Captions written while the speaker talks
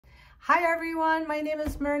Hi everyone, my name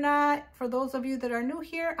is Myrna. For those of you that are new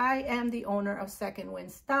here, I am the owner of Second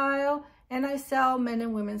Wind Style, and I sell men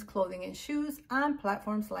and women's clothing and shoes on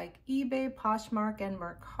platforms like eBay, Poshmark, and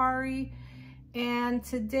Mercari. And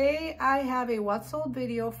today I have a what sold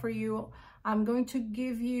video for you. I'm going to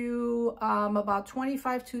give you about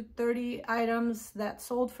 25 to 30 items that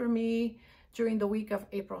sold for me during the week of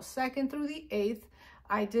April 2nd through the 8th.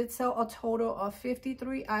 I did sell a total of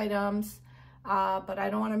 53 items. But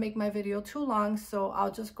I don't want to make my video too long, so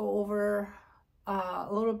I'll just go over a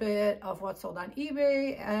little bit of what sold on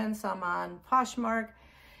eBay and some on Poshmark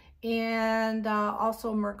and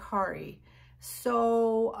also Mercari.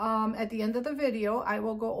 So at the end of the video, I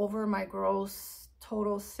will go over my gross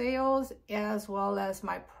total sales as well as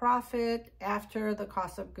my profit after the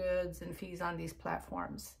cost of goods and fees on these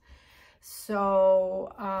platforms.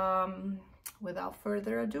 So without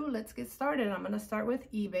further ado, let's get started. I'm going to start with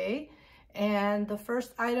eBay. And the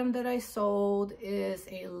first item that I sold is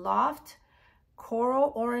a Loft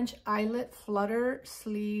Coral Orange Eyelet Flutter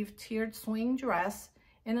Sleeve Tiered Swing Dress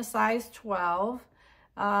in a size 12.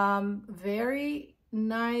 Very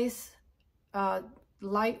nice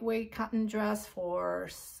lightweight cotton dress for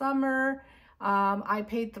summer. I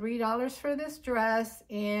paid $3 for this dress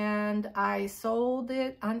and I sold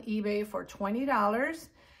it on eBay for $20.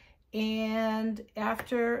 And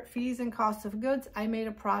after fees and cost of goods, I made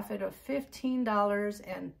a profit of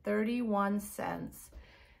 $15.31.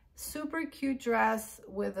 Super cute dress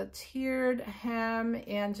with a tiered hem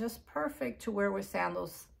and just perfect to wear with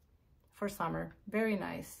sandals for summer. Very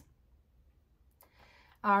nice.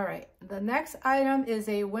 All right, the next item is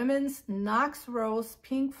a women's Knox Rose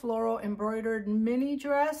pink floral embroidered mini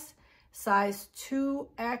dress, size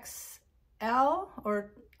 2XL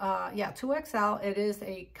or 2XL. It is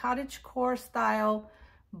a cottagecore style,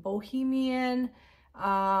 bohemian,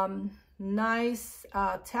 nice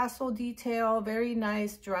tassel detail, very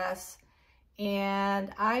nice dress.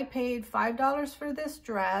 And I paid $5 for this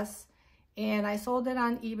dress and I sold it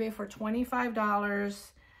on eBay for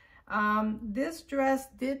 $25. This dress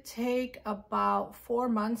did take about 4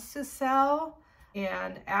 months to sell,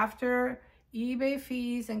 and after eBay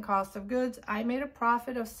fees and cost of goods, I made a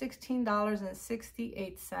profit of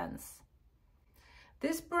 $16.68.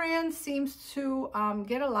 This brand seems to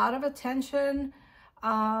get a lot of attention.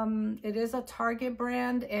 It is a Target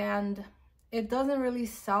brand and it doesn't really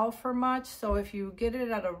sell for much. So if you get it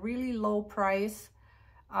at a really low price,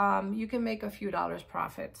 you can make a few dollars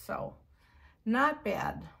profit. So not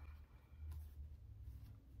bad.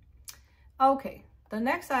 Okay, the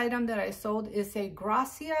next item that I sold is a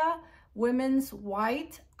Gracia women's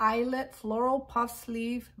white eyelet floral puff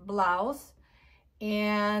sleeve blouse,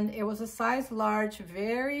 and it was a size large,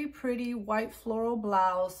 very pretty white floral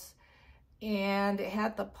blouse, and it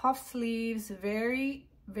had the puff sleeves, very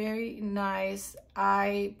nice.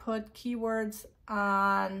 I put keywords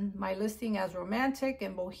on my listing as romantic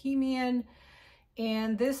and bohemian.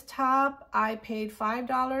 And this top, I paid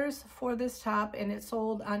 $5 for this top and it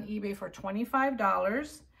sold on eBay for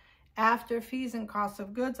 $25. After fees and cost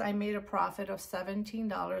of goods, I made a profit of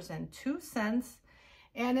 $17.02,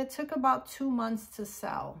 and it took about 2 months to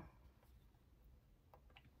sell.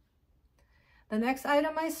 The next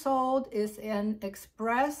item I sold is an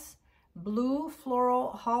Express blue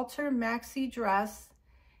floral halter maxi dress,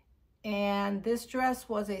 and this dress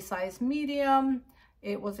was a size medium.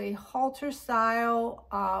 It was a halter style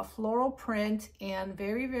floral print and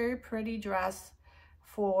very pretty dress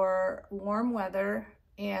for warm weather.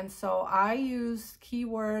 And so I used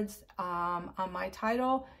keywords on my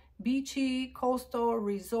title: beachy, coastal,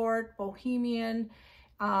 resort, bohemian.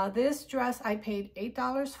 This dress, I paid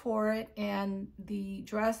 $8 for it, and the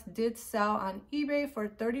dress did sell on eBay for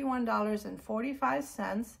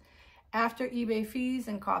 $31.45. After eBay fees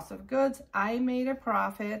and cost of goods, I made a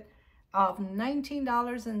profit of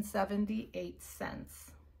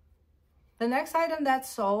 $19.78. The next item that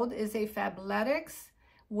sold is a Fabletics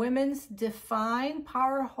women's Define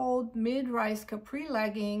Power Hold mid-rise capri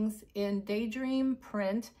leggings in daydream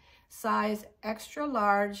print, size extra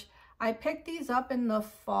large. I picked these up in the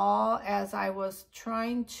fall as I was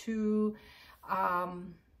trying to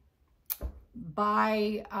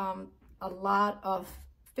buy a lot of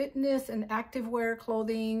fitness and activewear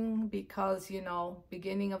clothing because, you know,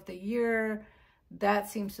 beginning of the year, that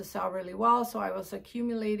seems to sell really well. So I was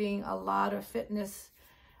accumulating a lot of fitness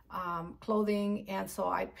clothing, and so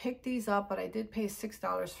I picked these up, but I did pay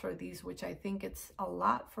 $6 for these, which I think it's a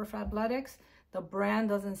lot for Fabletics. The brand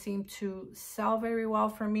doesn't seem to sell very well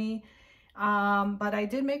for me, but I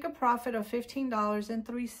did make a profit of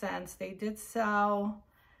 $15.03. They did sell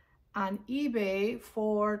on eBay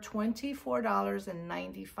for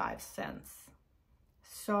 $24.95.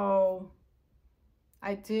 So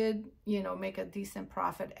I did, you know, make a decent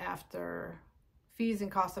profit after fees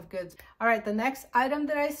and cost of goods. All right, the next item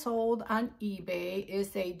that I sold on eBay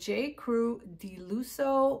is a J. Crew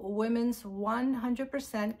Deluso women's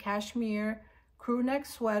 100% cashmere crew neck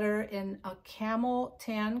sweater in a camel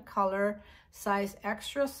tan color, size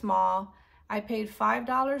extra small. I paid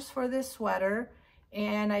 $5 for this sweater,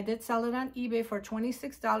 and I did sell it on eBay for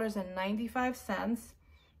 $26.95.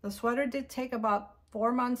 The sweater did take about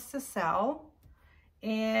 4 months to sell,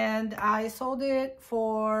 and I sold it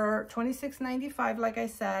for $26.95. Like I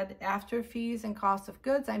said, after fees and cost of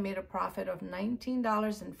goods, I made a profit of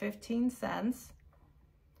 $19.15.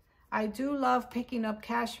 I do love picking up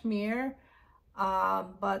cashmere,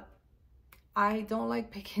 but I don't like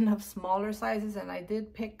picking up smaller sizes, and I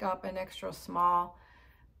did pick up an extra small.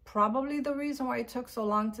 Probably the reason why it took so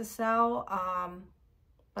long to sell,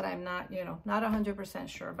 but I'm not, you know, not 100%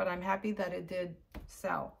 sure, but I'm happy that it did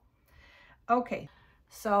sell. Okay,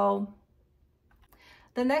 so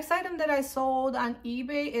the next item that I sold on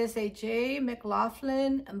eBay is a J.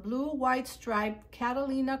 McLaughlin blue-white striped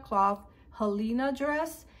Catalina cloth Helena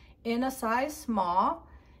dress in a size small.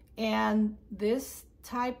 And this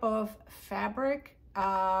type of fabric,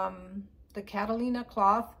 the Catalina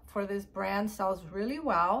cloth for this brand sells really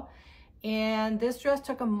well. And this dress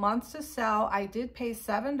took a month to sell. I did pay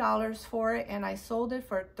 $7 for it, and I sold it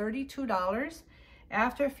for $32.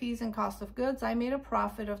 After fees and cost of goods, I made a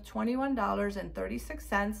profit of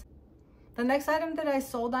 $21.36. The next item that I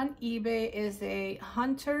sold on eBay is a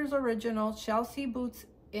Hunter's Original Chelsea boots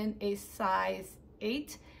in a size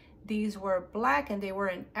 8. These were black and they were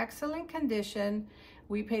in excellent condition.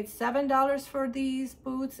 We paid $7 for these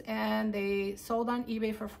boots, and they sold on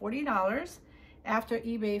eBay for $40. After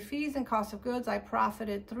eBay fees and cost of goods, I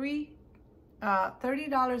profited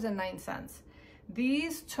 $30.09.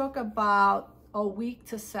 These took about a week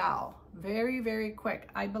to sell. Very, very quick.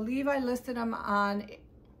 I believe I listed them on,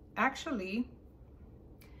 actually,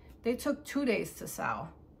 they took 2 days to sell.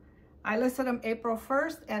 I listed them April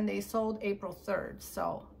 1st and they sold April 3rd.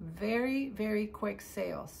 So very, very quick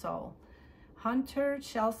sale. So Hunter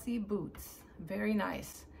Chelsea boots, very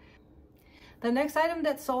nice. The next item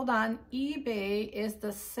that sold on eBay is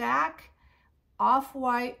the Sac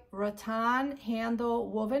off-white rattan handle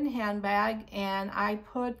woven handbag, and I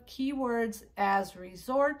put keywords as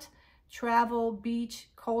resort, travel, beach,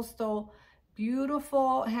 coastal.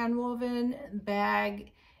 Beautiful handwoven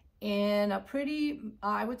bag in a pretty,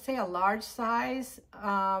 I would say a large size.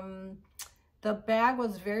 The bag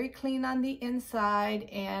was very clean on the inside,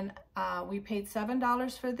 and we paid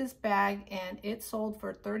 $7 for this bag, and it sold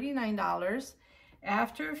for $39.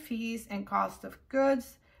 After fees and cost of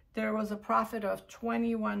goods, there was a profit of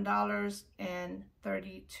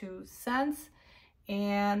 $21.32,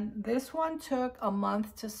 and this one took a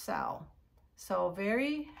month to sell. So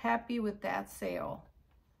very happy with that sale.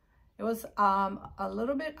 It was a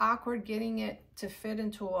little bit awkward getting it to fit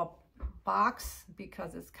into a box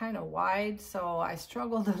because it's kind of wide, so I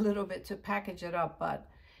struggled a little bit to package it up, but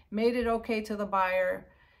made it okay to the buyer,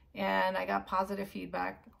 and I got positive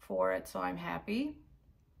feedback for it, so I'm happy.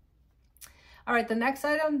 All right, the next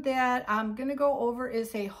item that I'm gonna go over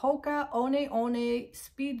is a Hoka One One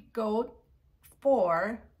Speed Goat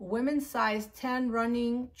 4 women's size 10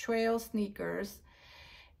 running trail sneakers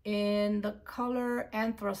in the color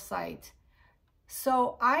anthracite.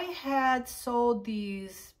 So I had sold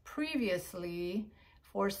these previously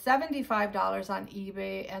for $75 on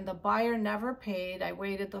eBay, and the buyer never paid. I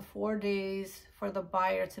waited the 4 days for the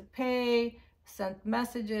buyer to pay, sent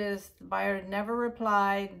messages, the buyer never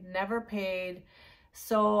replied, never paid.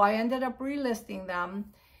 So I ended up relisting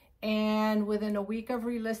them, and within a week of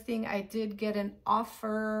relisting, I did get an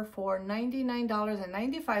offer for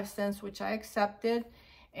 $99.95, which I accepted.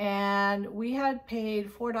 And we had paid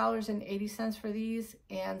 $4.80 for these,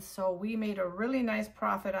 and so we made a really nice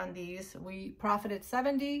profit on these. We profited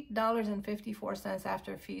 $70.54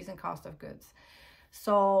 after fees and cost of goods.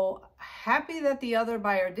 So happy that the other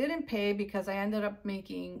buyer didn't pay, because I ended up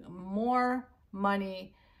making more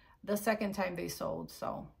money the second time they sold.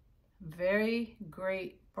 So very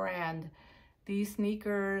great brand. These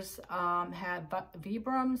sneakers had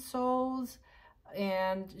Vibram soles,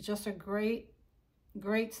 and just a great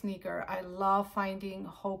sneaker. I love finding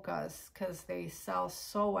Hokas because they sell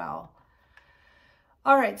so well.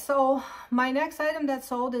 All right, so my next item that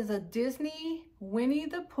sold is a Disney Winnie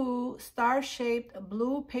the Pooh star-shaped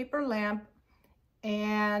blue paper lamp,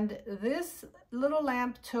 and this little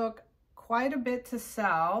lamp took quite a bit to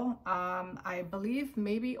sell. I believe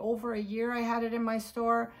maybe over a year I had it in my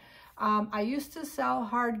store. I used to sell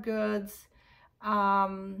hard goods,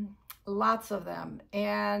 lots of them,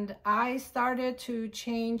 and I started to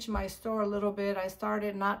change my store a little bit. I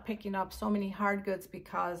started not picking up so many hard goods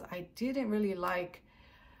because I didn't really like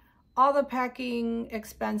all the packing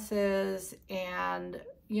expenses and,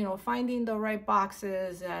 you know, finding the right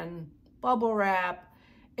boxes and bubble wrap.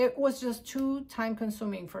 It was just too time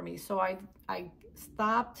consuming for me. So I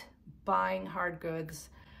stopped buying hard goods.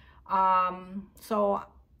 So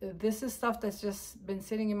this is stuff that's just been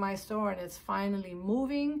sitting in my store and it's finally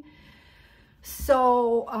moving.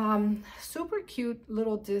 So super cute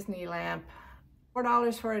little Disney lamp,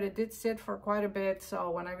 $4 for it. It did sit for quite a bit.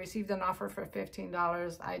 So when I received an offer for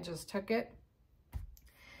 $15, I just took it.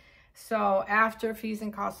 So after fees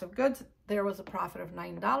and cost of goods, there was a profit of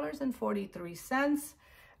 $9.43.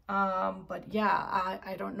 But yeah,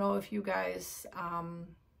 I don't know if you guys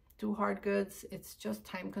do hard goods. It's just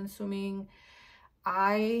time consuming.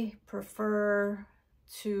 I prefer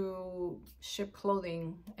to ship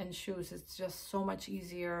clothing and shoes. It's just so much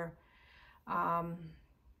easier.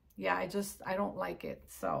 Yeah, I don't like it.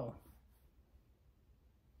 So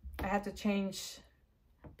I had to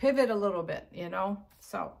pivot a little bit, you know?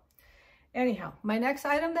 So anyhow, my next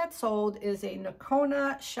item that sold is a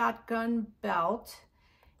Nakona shotgun belt.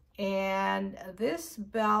 And this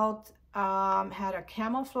belt had a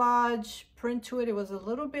camouflage print to it. It was a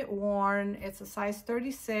little bit worn. It's a size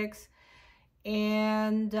 36.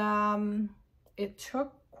 And it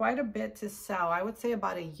took quite a bit to sell. I would say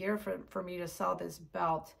about a year for me to sell this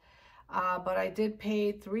belt. But I did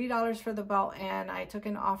pay $3 for the belt, and I took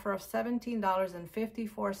an offer of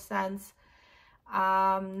 $17.54.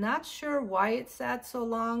 Not sure why it sat so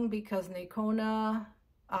long, because Nakona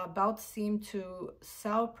belts seem to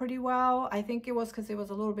sell pretty well. I think it was because it was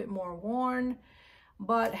a little bit more worn,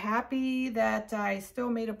 but happy that I still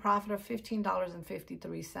made a profit of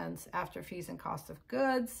 $15.53 after fees and cost of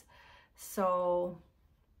goods. So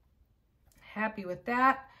happy with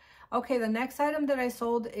that. Okay, the next item that I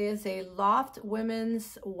sold is a Loft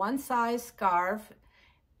women's one size scarf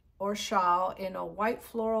or shawl in a white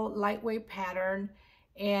floral lightweight pattern.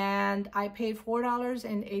 And I paid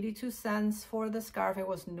 $4.82 for the scarf. It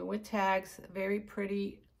was new with tags, very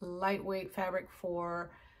pretty lightweight fabric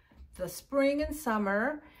for the spring and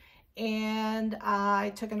summer. And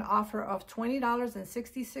I took an offer of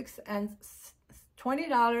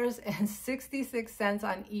 $20.66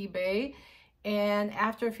 on eBay. And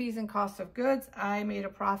after fees and cost of goods, I made a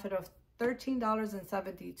profit of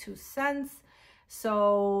 $13.72.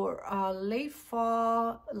 So late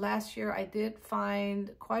fall last year, I did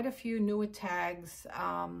find quite a few new with tags,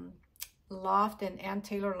 Loft and Ann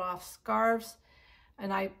Taylor Loft scarves,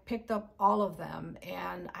 and I picked up all of them,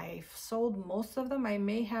 and I sold most of them. I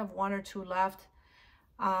may have one or two left,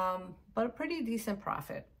 but a pretty decent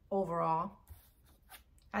profit overall.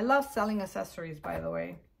 I love selling accessories, by the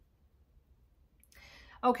way.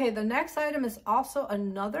 Okay, the next item is also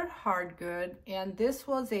another hard good, and this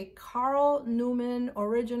was a Carl Newman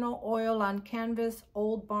original oil on canvas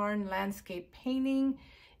old barn landscape painting.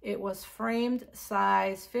 It was framed,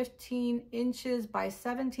 size 15 inches by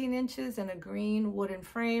 17 inches in a green wooden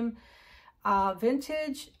frame.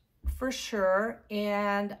 Vintage for sure,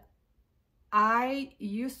 and I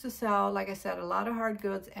used to sell, like I said, a lot of hard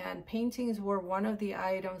goods, and paintings were one of the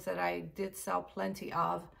items that I did sell plenty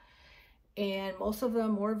of. And most of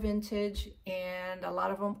them were vintage, and a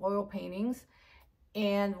lot of them oil paintings.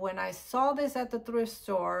 And when I saw this at the thrift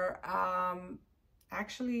store,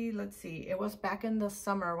 actually, let's see, it was back in the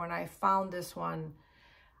summer when I found this one.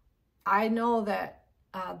 I know that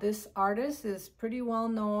this artist is pretty well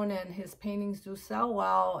known and his paintings do sell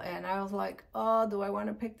well. And I was like, oh, do I want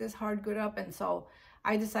to pick this hard good up? And so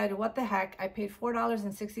I decided, what the heck? I paid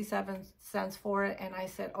 $4.67 for it. And I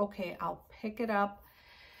said, okay, I'll pick it up.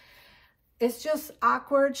 It's just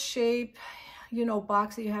awkward shape, you know,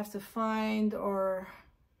 box that you have to find, or,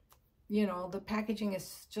 you know, the packaging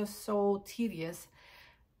is just so tedious.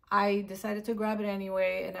 I decided to grab it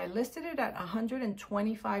anyway, and I listed it at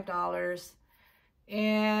 $125,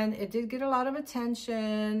 and it did get a lot of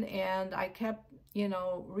attention, and I kept, you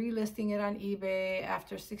know, relisting it on eBay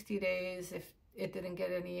after 60 days. If it didn't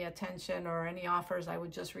get any attention or any offers, I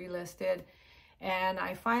would just relist it. And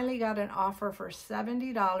I finally got an offer for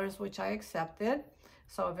 $70, which I accepted.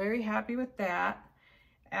 So very happy with that.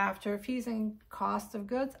 After fees and cost of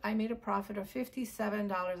goods, I made a profit of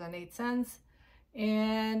 $57.08.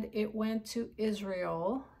 And it went to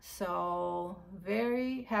Israel. So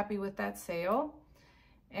very happy with that sale.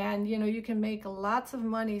 And, you know, you can make lots of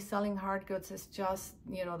money selling hard goods. It's just,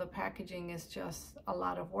 you know, the packaging is just a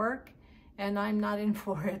lot of work. And I'm not in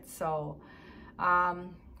for it. So,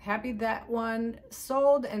 happy that one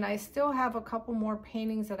sold, and I still have a couple more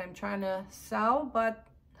paintings that I'm trying to sell, but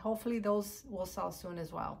hopefully those will sell soon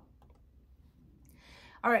as well.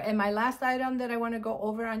 All right, and my last item that I want to go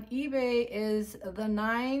over on eBay is the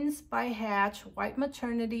Nines by Hatch white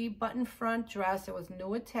maternity button front dress. It was new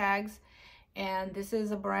with tags, and this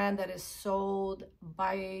is a brand that is sold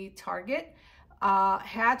by Target.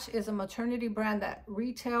 Hatch is a maternity brand that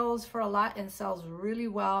retails for a lot and sells really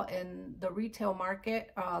well in the retail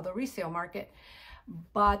market, the resale market.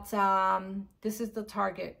 But this is the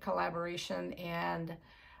Target collaboration, and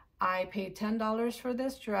I paid $10 for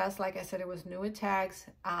this dress. Like I said, it was new with tags.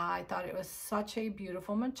 I thought it was such a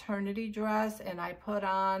beautiful maternity dress, and I put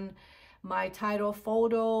on my title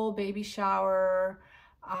photo, baby shower,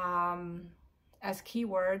 as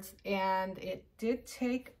keywords, and it did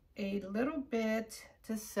take a little bit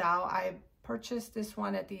to sell. I purchased this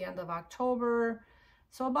one at the end of October,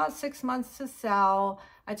 so about 6 months to sell.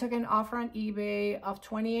 I took an offer on eBay of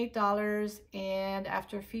 $28, and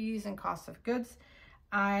after fees and cost of goods,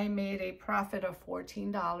 I made a profit of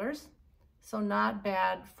 $14, so not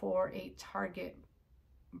bad for a Target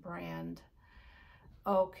brand.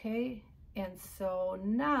 Okay, and so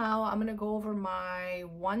now I'm gonna go over my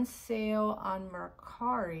one sale on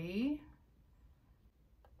Mercari.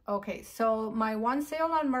 Okay, so my one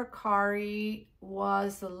sale on Mercari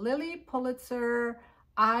was the Lily Pulitzer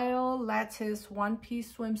Isle Lattice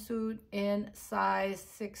one-piece swimsuit in size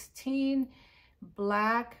 16.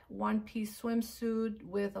 Black one-piece swimsuit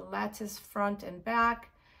with a lattice front and back,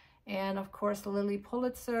 and of course Lily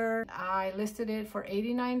Pulitzer. I listed it for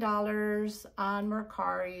 $89 on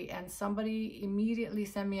Mercari, and somebody immediately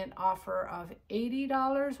sent me an offer of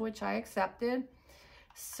 $80, which I accepted.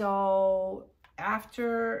 So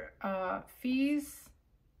after fees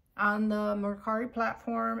on the Mercari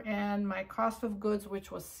platform and my cost of goods, which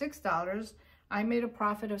was $6, I made a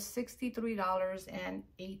profit of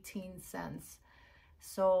 $63.18.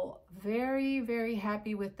 So very, very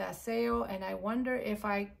happy with that sale, and I wonder if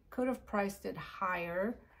I could have priced it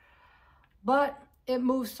higher, but it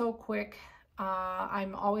moves so quick.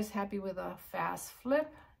 I'm always happy with a fast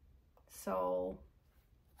flip, so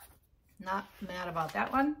not mad about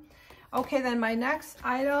that one. Okay, then my next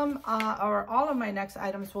item, or all of my next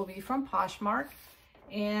items, will be from Poshmark.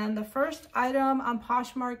 And the first item on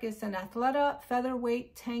Poshmark is an Athleta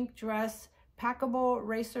featherweight tank dress, packable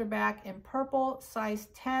racer back in purple, size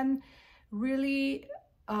 10. Really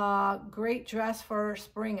great dress for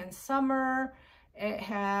spring and summer. It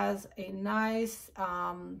has a nice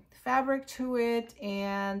fabric to it,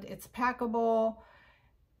 and it's packable.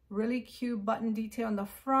 Really cute button detail in the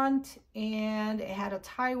front, and it had a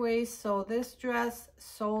tie waist. So this dress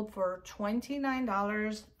sold for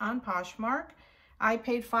 $29 on Poshmark. I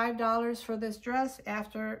paid $5 for this dress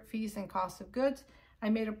after fees and cost of goods. I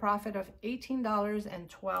made a profit of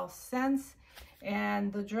 $18.12,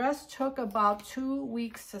 and the dress took about 2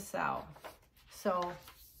 weeks to sell. So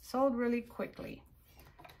sold really quickly.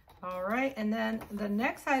 All right, and then the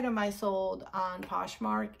next item I sold on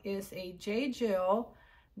Poshmark is a J. Jill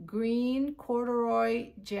green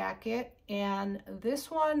corduroy jacket, and this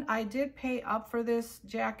one I did pay up for this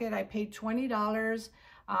jacket. I paid $20.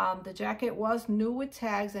 The jacket was new with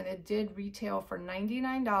tags, and it did retail for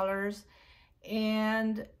 $99.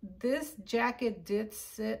 And this jacket did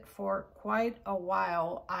sit for quite a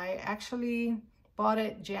while. I actually bought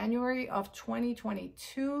it January of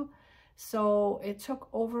 2022, so it took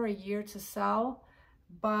over a year to sell,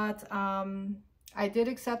 but I did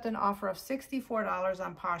accept an offer of $64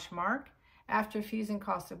 on Poshmark. After fees and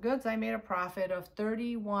cost of goods, I made a profit of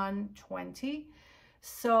 $31.20.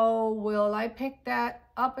 So will I pick that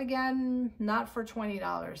up again? Not for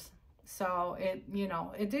 $20. So it, you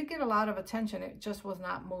know, it did get a lot of attention. It just was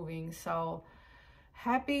not moving. So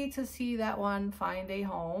happy to see that one find a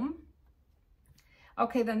home.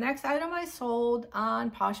 Okay, the next item I sold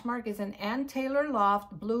on Poshmark is an Ann Taylor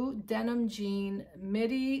Loft blue denim jean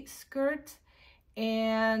midi skirt.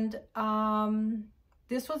 And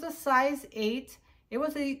this was a size 8. It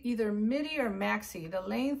was either midi or maxi. The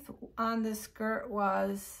length on this skirt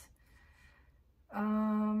was,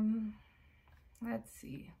 let's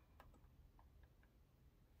see.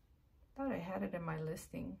 I thought I had it in my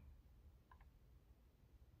listing.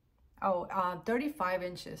 Oh, 35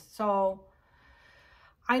 inches. So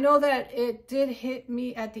I know that it did hit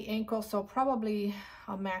me at the ankle, so probably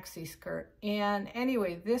a maxi skirt. And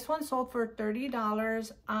anyway, this one sold for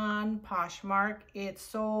 $30 on Poshmark. It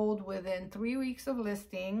sold within 3 weeks of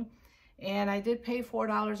listing, and I did pay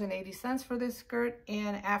 $4.80 for this skirt.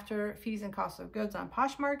 And after fees and cost of goods on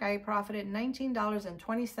Poshmark, I profited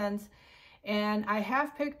 $19.20. And I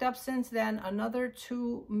have picked up since then another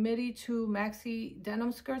 2 midi to maxi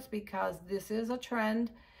denim skirts because this is a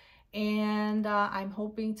trend. And I'm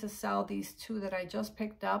hoping to sell these 2 that I just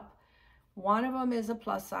picked up. One of them is a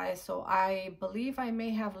plus size, so I believe I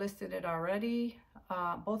may have listed it already,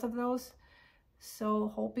 both of those.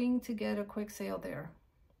 So hoping to get a quick sale there.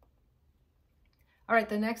 All right,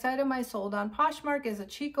 the next item I sold on Poshmark is a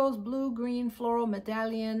Chico's blue-green floral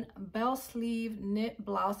medallion bell sleeve knit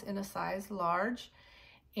blouse in a size large.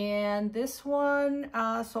 And this one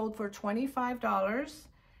sold for $25.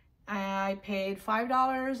 I paid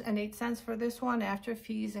 $5.08 for this one after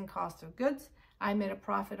fees and cost of goods. I made a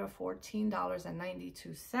profit of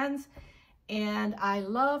 $14.92. And I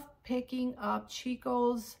love picking up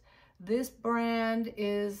Chico's. This brand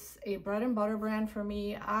is a bread and butter brand for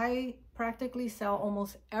me. I practically sell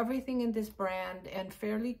almost everything in this brand and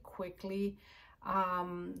fairly quickly.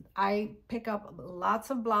 I pick up lots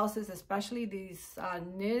of blouses, especially these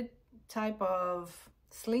knit type of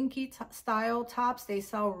slinky style tops. They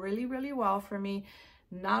sell really, really well for me.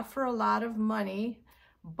 Not for a lot of money,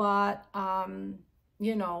 but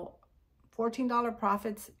you know, $14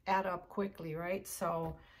 profits add up quickly, right?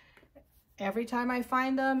 So every time I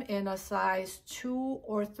find them in a size 2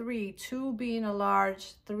 or 3, 2 being a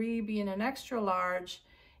large, 3 being an extra large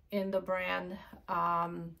in the brand,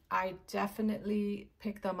 I definitely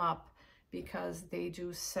pick them up because they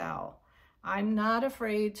do sell. I'm not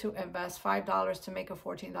afraid to invest $5 to make a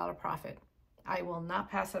 $14 profit. I will not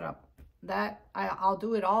pass it up. I'll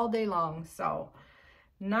do it all day long, so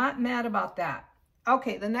not mad about that.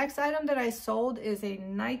 Okay, the next item that I sold is a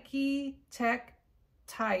Nike Tech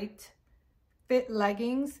Tight fit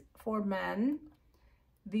leggings for men.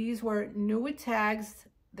 These were new with tags.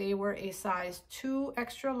 They were a size 2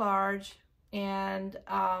 extra large, and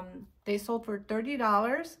they sold for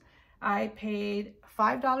 $30. I paid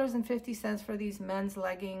 $5.50 for these men's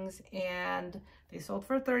leggings, and they sold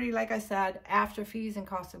for $30. Like I said, after fees and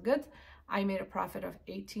cost of goods, I made a profit of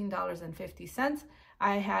 $18.50.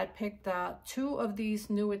 I had picked 2 of these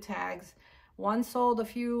new with tags. One sold a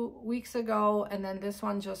few weeks ago, and then this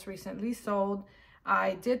one just recently sold.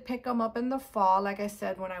 I did pick them up in the fall, like I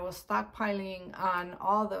said, when I was stockpiling on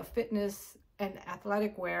all the fitness and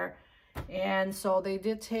athletic wear. And so they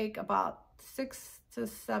did take about 6 to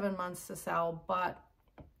 7 months to sell, but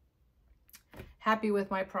happy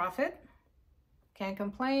with my profit. Can't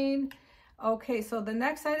complain. Okay, so the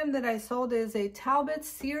next item that I sold is a Talbot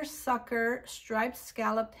Seersucker striped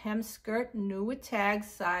scalloped hem skirt, new with tags,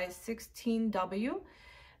 size 16W.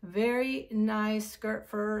 Very nice skirt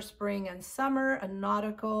for spring and summer, a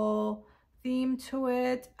nautical theme to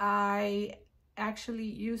it. I actually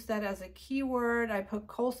used that as a keyword. I put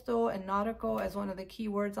coastal and nautical as one of the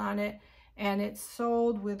keywords on it, and it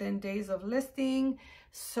sold within days of listing.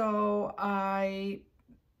 So I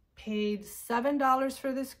paid $7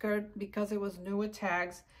 for this skirt because it was new with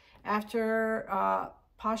tags. After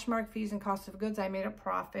Poshmark fees and cost of goods, I made a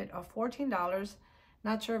profit of $14.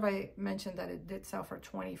 Not sure if I mentioned that it did sell for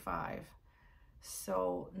 $25.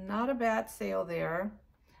 So not a bad sale there.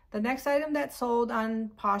 The next item that sold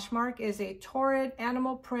on Poshmark is a Torrid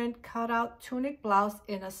animal print cutout tunic blouse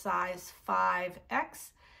in a size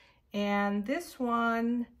 5X. And this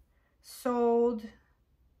one sold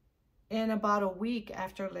in about a week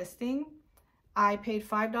after listing. I paid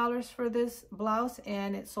 $5 for this blouse,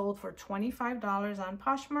 and it sold for $25 on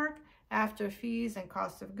Poshmark. After fees and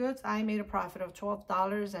cost of goods, I made a profit of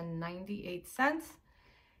 $12.98.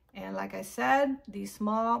 And like I said, these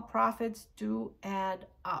small profits do add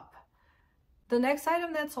up. The next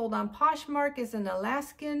item that sold on Poshmark is an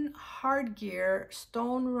Alaskan hard gear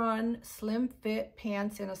stone run slim fit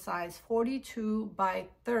pants in a size 42 by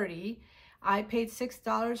 30. I paid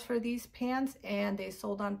 $6 for these pants, and they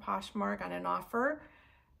sold on Poshmark on an offer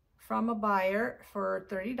from a buyer for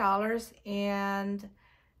 $30. And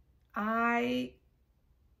I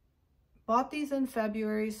bought these in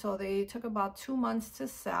February, so they took about 2 months to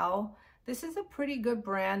sell. This is a pretty good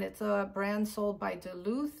brand. It's a brand sold by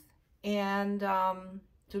Duluth and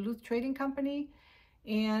Duluth Trading Company,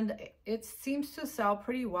 and it seems to sell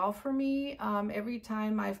pretty well for me. Every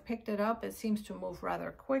time I've picked it up, it seems to move rather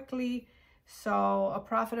quickly. So a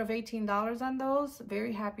profit of $18 on those.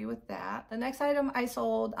 Very happy with that. The next item I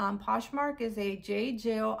sold on Poshmark is a J.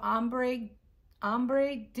 Jill ombre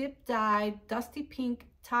dip dyed dusty pink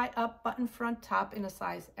tie up button front top in a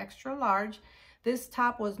size extra large. This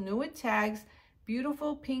top was new with tags,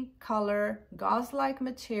 beautiful pink color, gauze-like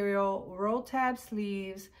material, roll tab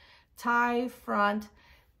sleeves, tie front,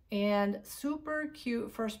 and super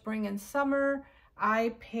cute for spring and summer.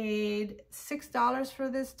 I paid $6 for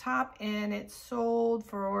this top and it sold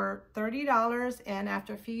for $30, and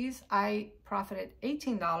after fees I profited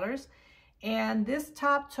 $18. And this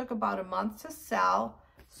top took about a month to sell,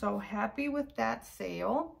 so happy with that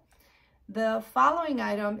sale. The following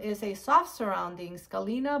item is a soft surrounding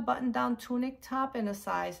Scalina button-down tunic top in a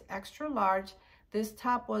size extra large. This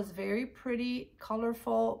top was very pretty,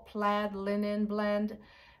 colorful plaid linen blend,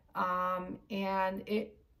 and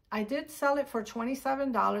I did sell it for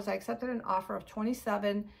 $27. I accepted an offer of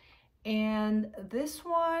 $27, and this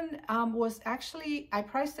one was actually, I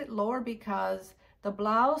priced it lower because the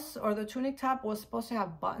blouse or the tunic top was supposed to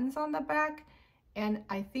have buttons on the back, and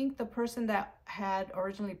I think the person that had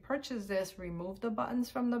originally purchased this removed the buttons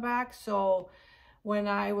from the back. So when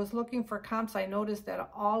I was looking for comps, I noticed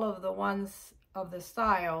that all of the ones of the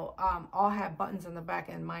style all had buttons in the back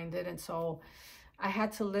and mine didn't. So I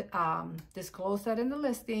had to disclose that in the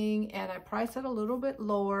listing, and I priced it a little bit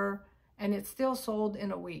lower, and it still sold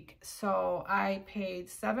in a week. So I paid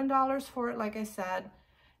 $7 for it, like I said,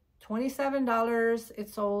 $27 it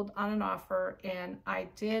sold on an offer, and I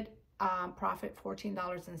did profit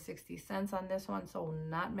 $14.60 on this one, so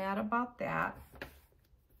not mad about that.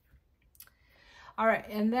 All right,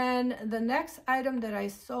 and then the next item that I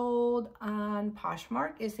sold on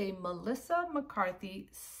Poshmark is a Melissa McCarthy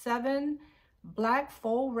 7 black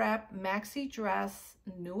full wrap maxi dress,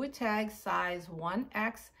 new with tags, size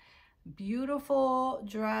 1X. Beautiful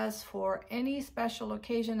dress for any special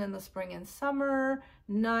occasion in the spring and summer.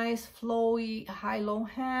 Nice flowy high-low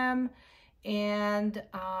hem and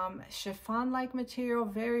chiffon-like material.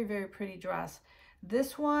 Very, very pretty dress.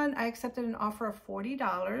 This one I accepted an offer of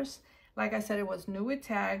 $40. Like I said, it was new with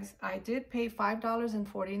tags. I did pay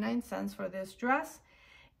 $5.49 for this dress,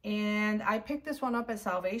 and I picked this one up at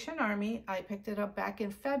Salvation Army. I picked it up back in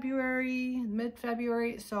February,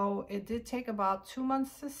 mid-February, so it did take about 2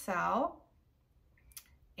 months to sell.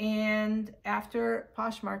 And after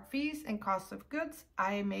Poshmark fees and cost of goods,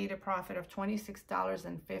 I made a profit of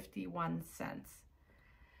 $26.51.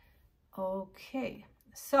 Okay,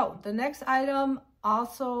 so the next item,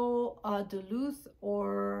 also a Duluth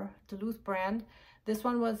brand. This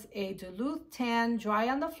one was a Duluth tan dry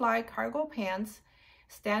on the fly cargo pants,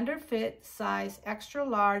 standard fit, size extra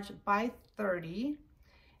large by 30.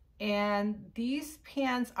 And these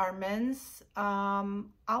pants are men's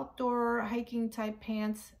outdoor hiking type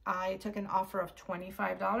pants. I took an offer of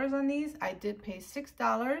 $25 on these. I did pay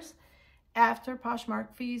 $6. After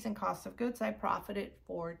Poshmark fees and cost of goods, I profited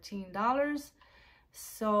 $14.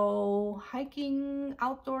 So hiking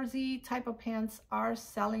outdoorsy type of pants are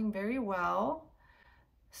selling very well.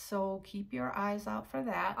 So keep your eyes out for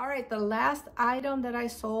that. All right, the last item that I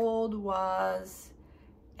sold was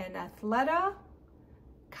an Athleta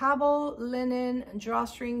Cabo linen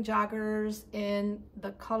drawstring joggers in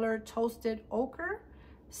the color toasted ochre,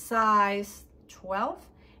 size 12.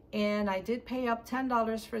 And I did pay up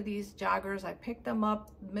 $10 for these joggers. I picked them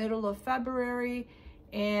up middle of February,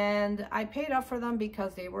 and I paid up for them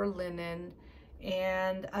because they were linen,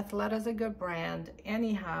 and Athleta's a good brand.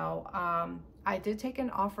 Anyhow, I did take an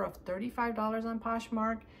offer of $35 on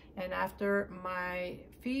Poshmark, and after my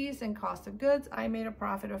fees and cost of goods, I made a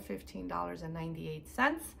profit of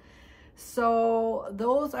 $15.98. So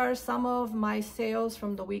those are some of my sales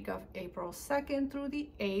from the week of April 2nd through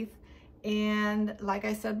the 8th. And like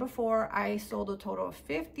I said before, I sold a total of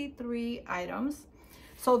 53 items.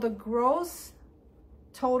 So the gross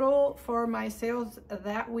total for my sales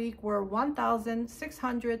that week were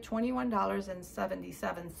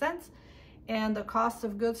 $1,621.77. And the cost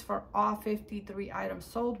of goods for all 53 items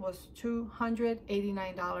sold was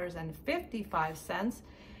 $289.55.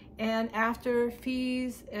 And after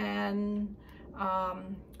fees and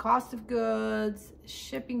cost of goods,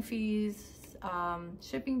 shipping fees,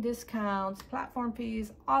 shipping discounts, platform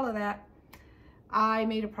fees, all of that, I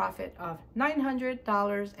made a profit of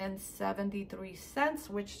 $900.73,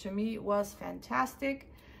 which to me was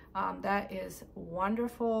fantastic. That is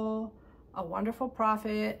wonderful, a wonderful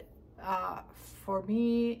profit for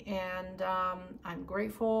me, and I'm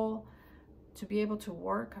grateful to be able to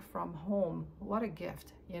work from home. What a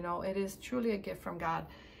gift, you know, it is truly a gift from God.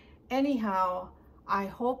 Anyhow, I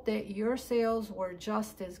hope that your sales were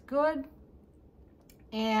just as good,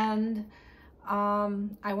 and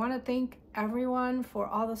I want to thank everyone for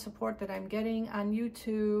all the support that I'm getting on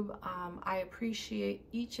YouTube. I appreciate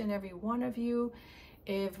each and every one of you.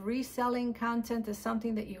 If reselling content is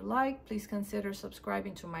something that you like, please consider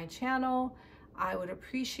subscribing to my channel. I would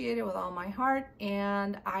appreciate it with all my heart.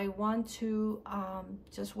 And I want to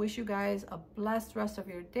just wish you guys a blessed rest of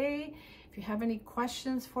your day. If you have any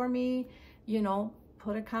questions for me, you know,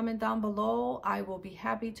 put a comment down below. I will be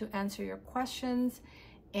happy to answer your questions,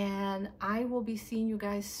 and I will be seeing you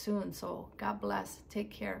guys soon. So God bless. Take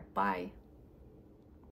care. Bye.